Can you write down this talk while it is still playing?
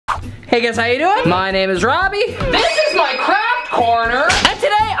Hey guys, how you doing? My name is Robbie. This is my craft corner. And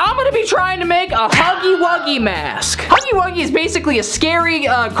today I'm gonna be trying to make a Huggy Wuggy mask. Huggy Wuggy is basically a scary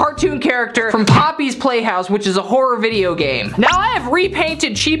cartoon character from Poppy's Playhouse, which is a horror video game. Now I have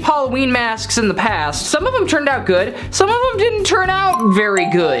repainted cheap Halloween masks in the past. Some of them turned out good, some of them didn't turn out very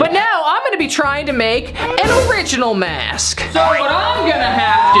good. But now I'm gonna be trying to make an original mask. So what I'm gonna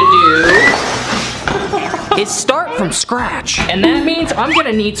have to do is start from scratch. And that means I'm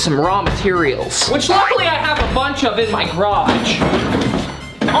gonna need some raw materials, which luckily I have a bunch of in my garage.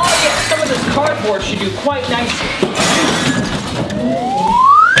 Oh yeah, some of this cardboard should do quite nicely.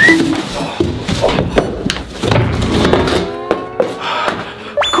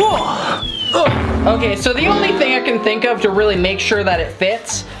 Okay, so the only thing I can think of to really make sure that it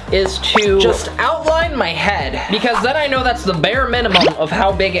fits is to just outline my head, because then I know that's the bare minimum of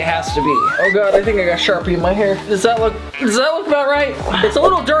how big it has to be. Oh god, I think I got Sharpie in my hair. Does that look about right? It's a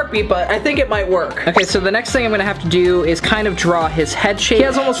little derpy, but I think it might work. Okay, so the next thing I'm gonna have to do is kind of draw his head shape. He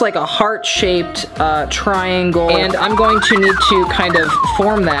has almost like a heart-shaped triangle, and I'm going to need to kind of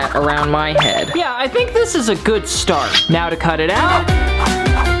form that around my head. Yeah, I think this is a good start. Now to cut it out.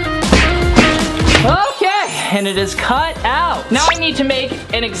 Okay, and it is cut out. Now I need to make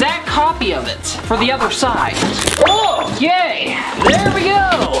an exact copy of it for the other side. Oh, yay! There we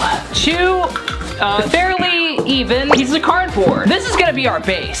go. Two fairly even pieces of cardboard. This is gonna be our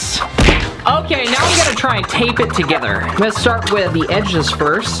base. Okay, now I'm gonna try and tape it together. I'm gonna start with the edges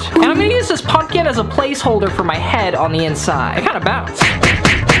first. And I'm gonna use this pumpkin as a placeholder for my head on the inside. I kind of bounce.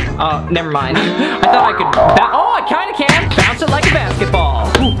 Oh, never mind. I thought I could oh, I kind of can. Bounce it like a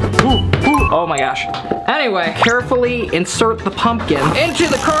basketball. Ooh, ooh, ooh. Oh my gosh. Anyway, carefully insert the pumpkin into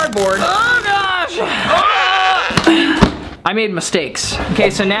the cardboard. Oh gosh! I made mistakes. Okay,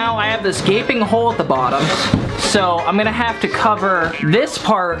 so now I have this gaping hole at the bottom. So I'm gonna have to cover this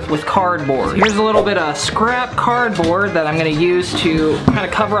part with cardboard. Here's a little bit of scrap cardboard that I'm gonna use to kind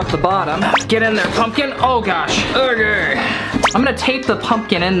of cover up the bottom. Get in there, pumpkin. Oh gosh. Okay. I'm gonna tape the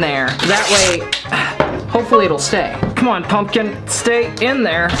pumpkin in there. That way, hopefully it'll stay. Come on, pumpkin, stay in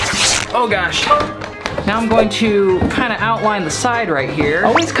there. Oh gosh. Now I'm going to kind of outline the side right here.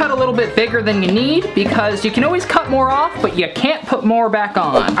 Always cut a little bit bigger than you need, because you can always cut more off, but you can't put more back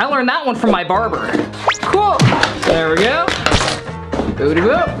on. I learned that one from my barber. Cool. There we go. Booty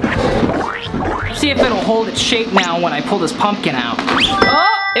boop. See if it'll hold its shape now when I pull this pumpkin out.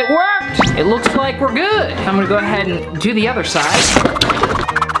 Oh, it worked. It looks like we're good. I'm gonna go ahead and do the other side.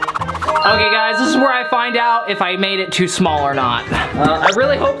 Okay guys, this is where I find out if I made it too small or not. I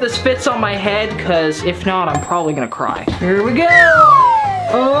really hope this fits on my head, because if not, I'm probably gonna cry. Here we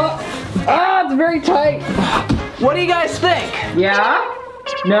go! It's very tight. What do you guys think? Yeah?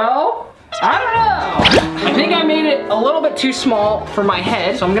 No? I don't know. I think I made it a little bit too small for my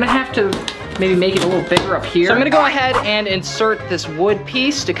head, so I'm gonna have to maybe make it a little bigger up here. So I'm gonna go ahead and insert this wood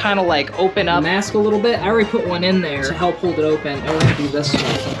piece to kind of like open up the mask a little bit. I already put one in there to help hold it open. I want to do this one.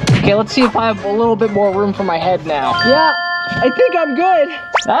 Okay, let's see if I have a little bit more room for my head now. Yeah, I think I'm good.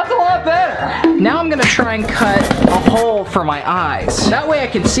 That's a lot better. Now I'm gonna try and cut a hole for my eyes. That way I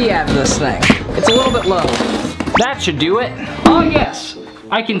can see out of this thing. It's a little bit low. That should do it. Oh yes.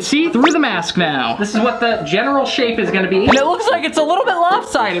 I can see through the mask now. This is what the general shape is gonna be. And it looks like it's a little bit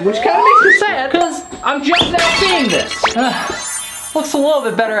lopsided, which kind of makes me sad, because I'm just now seeing this. Looks a little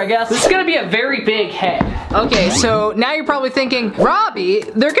bit better, I guess. This is gonna be a very big head. Okay, so now you're probably thinking, Robbie,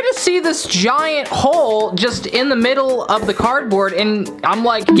 they're gonna see this giant hole just in the middle of the cardboard, and I'm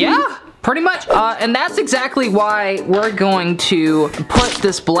like, yeah. Pretty much, and that's exactly why we're going to put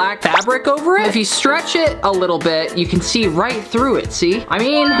this black fabric over it. If you stretch it a little bit, you can see right through it, see? I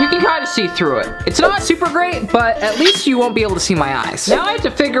mean, you can kind of see through it. It's not super great, but at least you won't be able to see my eyes. Now I have to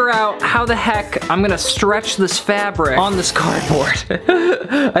figure out how the heck I'm gonna stretch this fabric on this cardboard.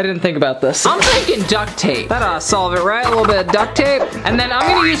 I didn't think about this. I'm thinking duct tape. That ought to solve it, right? A little bit of duct tape. And then I'm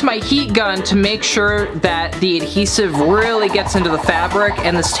gonna use my heat gun to make sure that the adhesive really gets into the fabric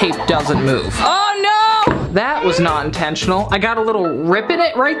and this tape doesn't move. Oh no! That was not intentional. I got a little rip in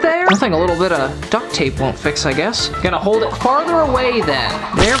it right there. I think a little bit of duct tape won't fix, I guess. Gonna hold it farther away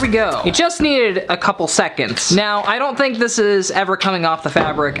then. There we go. It just needed a couple seconds. Now, I don't think this is ever coming off the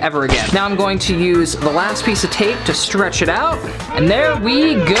fabric ever again. Now I'm going to use the last piece of tape to stretch it out. And there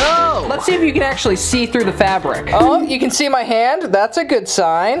we go. Let's see if you can actually see through the fabric. Oh, you can see my hand. That's a good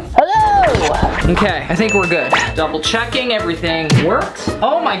sign. Hello! Okay, I think we're good. Double checking everything works.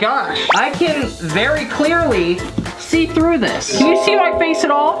 Oh my gosh. I can very clearly see through this. Can you see my face at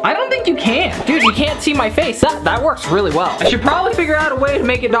all? I don't think you can. Dude, you can't see my face. That works really well. I should probably figure out a way to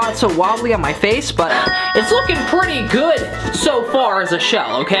make it not so wobbly on my face, but it's looking pretty good so far as a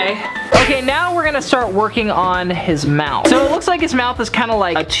shell, okay? Okay, now we're gonna start working on his mouth. So it looks like his mouth is kind of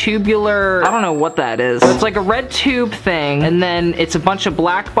like a tubular, I don't know what that is. It's like a red tube thing, and then it's a bunch of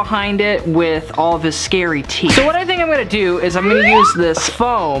black behind it with all of his scary teeth. So what I think I'm gonna do is I'm gonna use this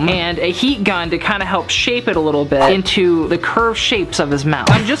foam and a heat gun to kind of help shape it a little bit into the curved shapes of his mouth.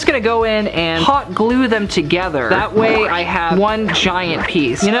 I'm just gonna go in and hot glue them together. That way I have one giant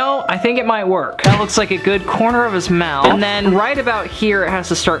piece. You know, I think it might work. That looks like a good corner of his mouth. And then right about here, it has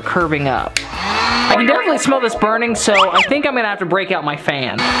to start curving up. I can definitely smell this burning, so I think I'm gonna have to break out my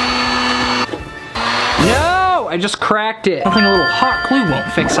fan. No, I just cracked it. Nothing a little hot glue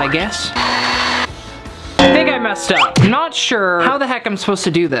won't fix, I guess. I think I messed up. I'm not sure how the heck I'm supposed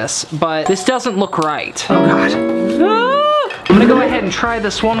to do this, but this doesn't look right. Oh God. Ah! I'm gonna go ahead and try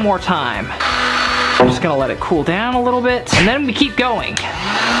this one more time. I'm just gonna let it cool down a little bit, and then we keep going.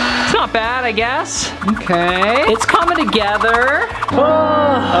 It's not bad, I guess. Okay, it's coming together.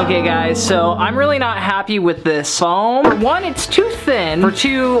 Oh. Okay guys, so I'm really not happy with this foam. For one, it's too thin. For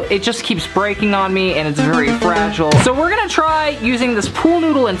two, it just keeps breaking on me and it's very fragile. So we're gonna try using this pool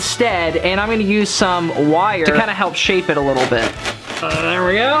noodle instead, and I'm gonna use some wire to kind of help shape it a little bit. There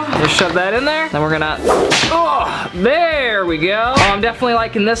we go. Just shove that in there. Then we're gonna, oh, there we go. Oh, I'm definitely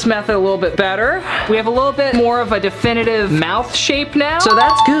liking this method a little bit better. We have a little bit more of a definitive mouth shape now, so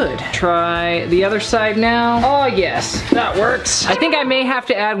that's good. Try the other side now. Oh yes, that works. I think I may have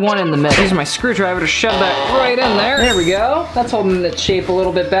to add one in the middle. Use my screwdriver to shove that right in there. There we go. That's holding its shape a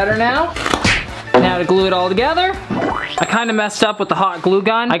little bit better now. Now to glue it all together. I kind of messed up with the hot glue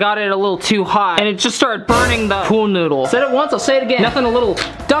gun. I got it a little too hot and it just started burning the pool noodle. Said it once, I'll say it again. Nothing a little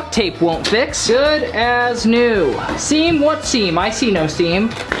duct tape won't fix. Good as new. Seam? What seam? I see no seam.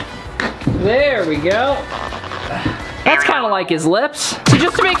 There we go. That's kind of like his lips. So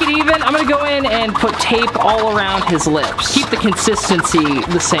just to make it even, I'm gonna go in and put tape all around his lips. Keep the consistency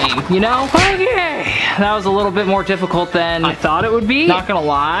the same, you know? Okay, that was a little bit more difficult than I thought it would be, not gonna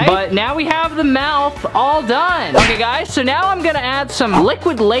lie. But now we have the mouth all done. Okay guys, so now I'm gonna add some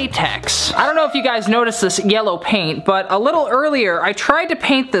liquid latex. I don't know if you guys noticed this yellow paint, but a little earlier, I tried to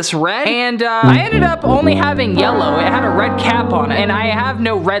paint this red, and I ended up only having yellow. It had a red cap on it, and I have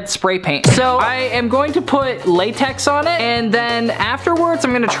no red spray paint. So I am going to put latex on it, and then afterwards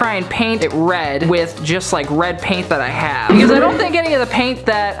I'm gonna try and paint it red with just like red paint that I have, because I don't think any of the paint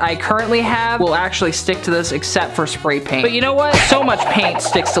that I currently have will actually stick to this except for spray paint. But you know what? So much paint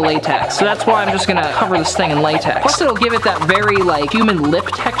sticks to latex, so that's why I'm just gonna cover this thing in latex. Plus it'll give it that very like human lip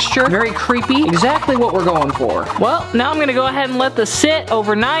texture, very creepy, exactly what we're going for. Well, now I'm gonna go ahead and let this sit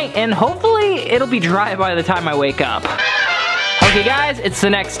overnight, and hopefully it'll be dry by the time I wake up. Okay guys, it's the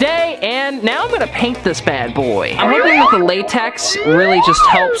next day, and now I'm gonna paint this bad boy. I'm hoping that the latex really just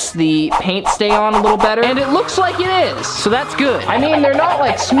helps the paint stay on a little better, and it looks like it is, so that's good. I mean, they're not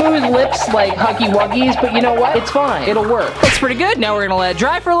like smooth lips like Huggy Wuggies, but you know what? It's fine, it'll work. It's pretty good. Now we're gonna let it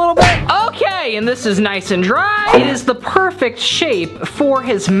dry for a little bit. Okay, and this is nice and dry. It is the perfect shape for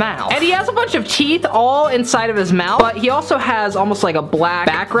his mouth. And he has a bunch of teeth all inside of his mouth, but he also has almost like a black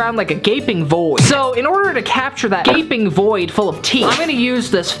background, like a gaping void. So in order to capture that gaping void full of teeth, I'm gonna use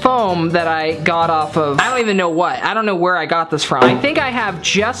this foam that I got off of, I don't even know what. I don't know where I got this from. I think I have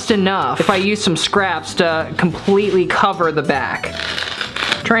just enough, if I use some scraps, to completely cover the back.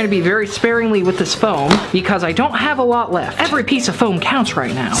 Trying to be very sparingly with this foam because I don't have a lot left. Every piece of foam counts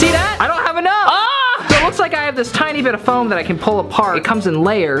right now. See that? I don't have enough. Ah! So it looks like I have this tiny bit of foam that I can pull apart. It comes in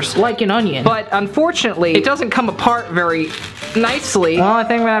layers like an onion, but unfortunately it doesn't come apart very nicely. Well, I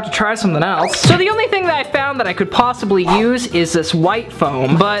think I'm gonna have to try something else. So the only thing that I found that I could possibly use is this white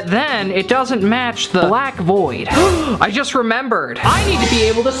foam, but then it doesn't match the black void. I just remembered. I need to be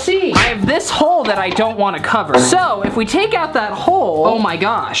able to see. I have this hole that I don't want to cover. So if we take out that hole, oh my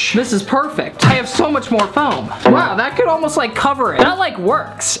gosh, this is perfect. I have so much more foam. Wow, that could almost like cover it. That like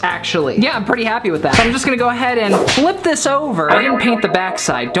works, actually. Yeah, I'm pretty happy with that. So I'm just gonna go ahead and flip this over. I didn't paint the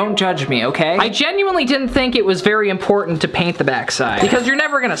backside. Don't judge me, okay? I genuinely didn't think it was very important to paint the backside because you're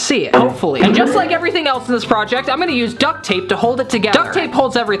never gonna see it, hopefully. And just like everything else in this project, I'm gonna use duct tape to hold it together. Duct tape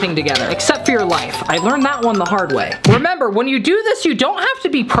holds everything together, except it for your life. I learned that one the hard way. Remember, when you do this, you don't have to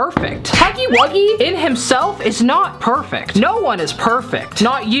be perfect. Huggy Wuggy in himself is not perfect. No one is perfect.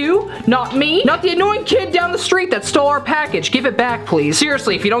 Not you, not me, not the annoying kid down the street that stole our package. Give it back, please.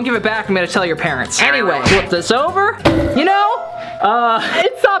 Seriously, if you don't give it back, I'm gonna tell your parents. Anyway, flip this over. You know,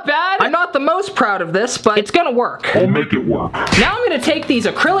 it's not bad. I'm not the most proud of this, but it's gonna work. I'll make it work. Now I'm gonna take these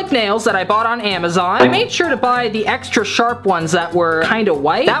acrylic nails that I bought on Amazon. I made sure to buy the extra sharp ones that were kind of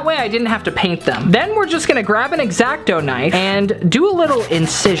white. That way I didn't have to paint them. Then we're just gonna grab an X-Acto knife and do a little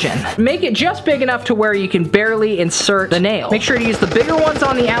incision. Make it just big enough to where you can barely insert the nail. Make sure to use the bigger ones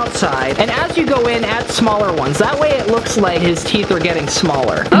on the outside, and as you go in, add smaller ones. That way it looks like his teeth are getting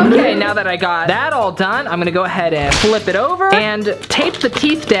smaller. Okay, now that I got that all done, I'm gonna go ahead and flip it over and tape the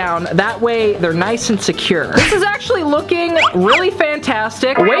teeth down. That way they're nice and secure. This is actually looking really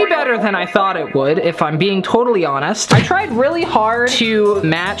fantastic. Way better than I thought it would, if I'm being totally honest. I tried really hard to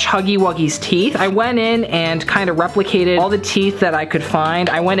match Huggy Wuggy's teeth. I went in and kind of replicated all the teeth that I could find.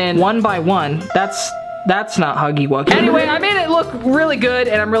 I went in one by one. That's not Huggy Wuggy. Anyway, I made it look really good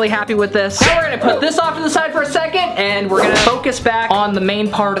and I'm really happy with this. Now we're gonna put this off to the side for a second and we're gonna focus back on the main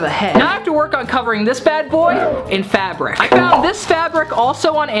part of the head. Now I have to work on covering this bad boy in fabric. I found this fabric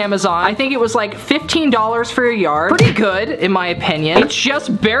also on Amazon. I think it was like $15 for a yard. Pretty good in my opinion. It's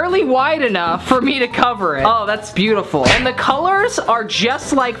just barely wide enough for me to cover it. Oh, that's beautiful. And the colors are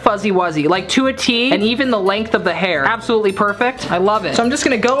just like Fuzzy Wuzzy, like to a T, and even the length of the hair. Absolutely perfect. I love it. So I'm just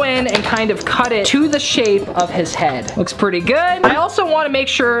gonna go in and kind of cut it to the shape of his head. Looks pretty good. I also want to make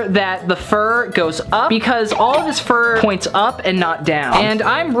sure that the fur goes up because all of his fur points up and not down. And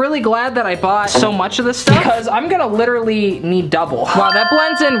I'm really glad that I bought so much of this stuff because I'm gonna literally need double. Wow, that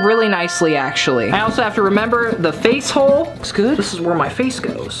blends in really nicely actually. I also have to remember the face hole. Looks good. This is where my face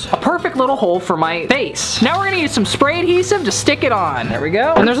goes. A perfect little hole for my face. Now we're gonna use some spray adhesive to stick it on. There we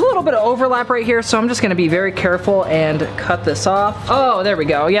go. And there's a little bit of overlap right here, so I'm just gonna be very careful and cut this off. Oh, there we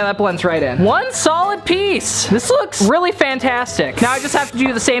go. Yeah, that blends right in. One solid piece. This looks really fantastic. Now I just have to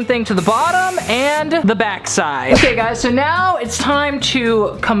do the same thing to the bottom and the back side. Okay guys, so now it's time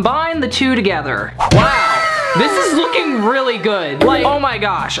to combine the two together. Wow. This is looking really good. Like, oh my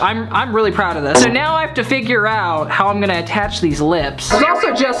gosh, I'm really proud of this. So now I have to figure out how I'm gonna attach these lips. There's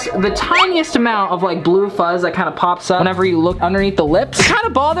also just the tiniest amount of like blue fuzz that kind of pops up whenever you look underneath the lips. It kind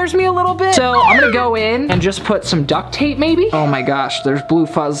of bothers me a little bit. So I'm gonna go in and just put some duct tape maybe. Oh my gosh, there's blue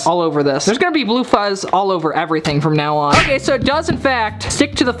fuzz all over this. There's gonna be blue fuzz all over everything from now on. Okay, so it does in fact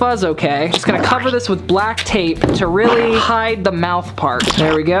stick to the fuzz okay. Just gonna cover this with black tape to really hide the mouth part.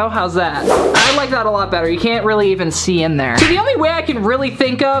 There we go, how's that? I like that a lot better. You can't really even see in there. So the only way I can really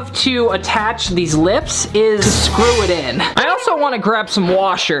think of to attach these lips is to screw it in. I also want to grab some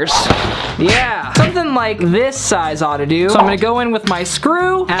washers. Yeah, something like this size ought to do. So I'm gonna go in with my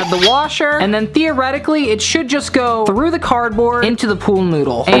screw, add the washer, and then theoretically it should just go through the cardboard into the pool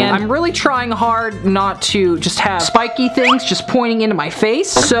noodle. And I'm really trying hard not to just have spiky things just pointing into my face.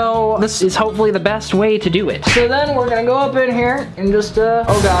 So this is hopefully the best way to do it. So then we're gonna go up in here and just,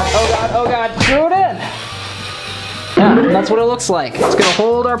 oh god, screw it in. Yeah, that's what it looks like. It's gonna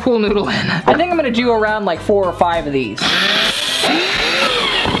hold our pool noodle in. I think I'm gonna do around like 4 or 5 of these.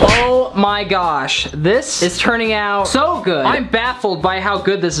 Oh my gosh, this is turning out so good. I'm baffled by how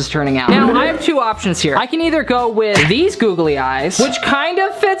good this is turning out. Now, I have 2 options here. I can either go with these googly eyes, which kind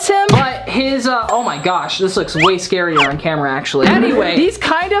of fits him, but his, oh my gosh, this looks way scarier on camera actually. Anyway, these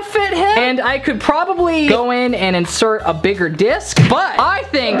kind of fit him, and I could probably go in and insert a bigger disc, but I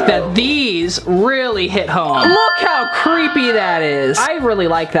think that these really hit home. Look how creepy that is. I really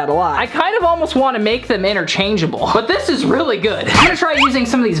like that a lot. I kind of almost want to make them interchangeable, but this is really good. I'm gonna try using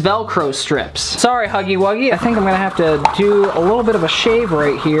some of these Velcro strips. Sorry, Huggy Wuggy. I think I'm gonna have to do a little bit of a shave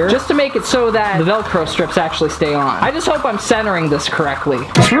right here just to make it so that the Velcro strips actually stay on. I just hope I'm centering this correctly.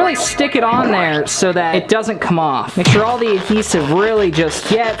 Just really stick it on there so that it doesn't come off. Make sure all the adhesive really just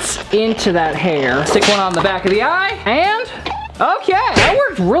gets into that hair. Stick one on the back of the eye, and okay, that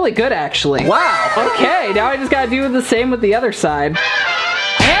worked really good actually. Wow, okay, now I just gotta do the same with the other side.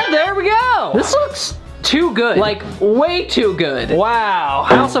 And there we go. This looks too good. Like, way too good. Wow.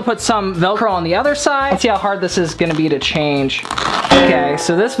 I also put some Velcro on the other side. Let's see how hard this is gonna be to change. Okay,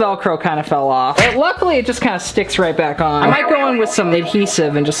 so this Velcro kind of fell off. But luckily, it just kind of sticks right back on. I might go in with some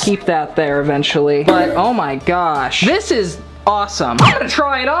adhesive and just keep that there eventually. But, oh my gosh. This is awesome. I'm gonna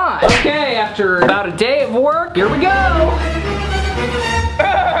try it on. Okay, after about a day of work, here we go.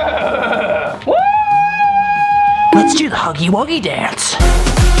 Let's do the Huggy Wuggy dance.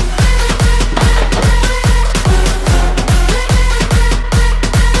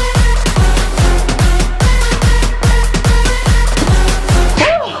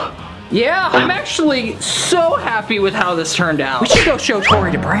 Yeah, actually so happy with how this turned out. We should go show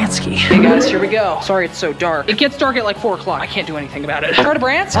Tori Dobransky. Hey guys, here we go. Sorry it's so dark. It gets dark at like 4 o'clock. I can't do anything about it. Tori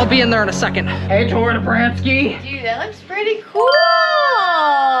Dobransky? I'll be in there in a second. Hey, Tori Dobransky. Dude, that looks pretty cool.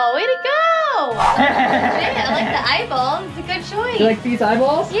 Way to go. I like the eyeballs. It's a good choice. You like these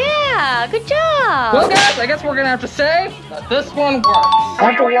eyeballs? Yeah, good job. Well guys, I guess we're gonna have to say that this one works.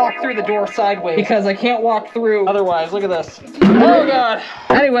 I have to walk through the door sideways because I can't walk through otherwise. Look at this. Oh God.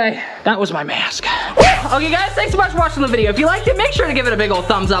 Anyway, that was my mask. Okay guys, thanks so much for watching the video. If you liked it, make sure to give it a big old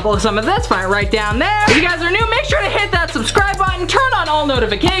thumbs up. Some of this, find it right down there. If you guys are new, make sure to hit that subscribe button, turn on all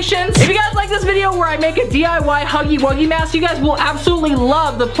notifications. If you guys like this video where I make a DIY Huggy Wuggy mask, you guys will absolutely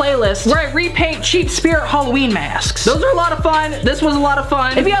love the playlist where I repaint cheap spirit Halloween masks. Those are a lot of fun. This was a lot of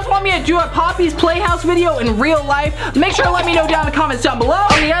fun. If you guys want me to do a Poppy's Playhouse video in real life, make sure to let me know down in the comments down below.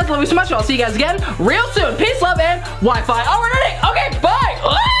 Okay guys, love you so much. I'll see you guys again real soon. Peace, love, and Wi-Fi. Alright, okay, bye.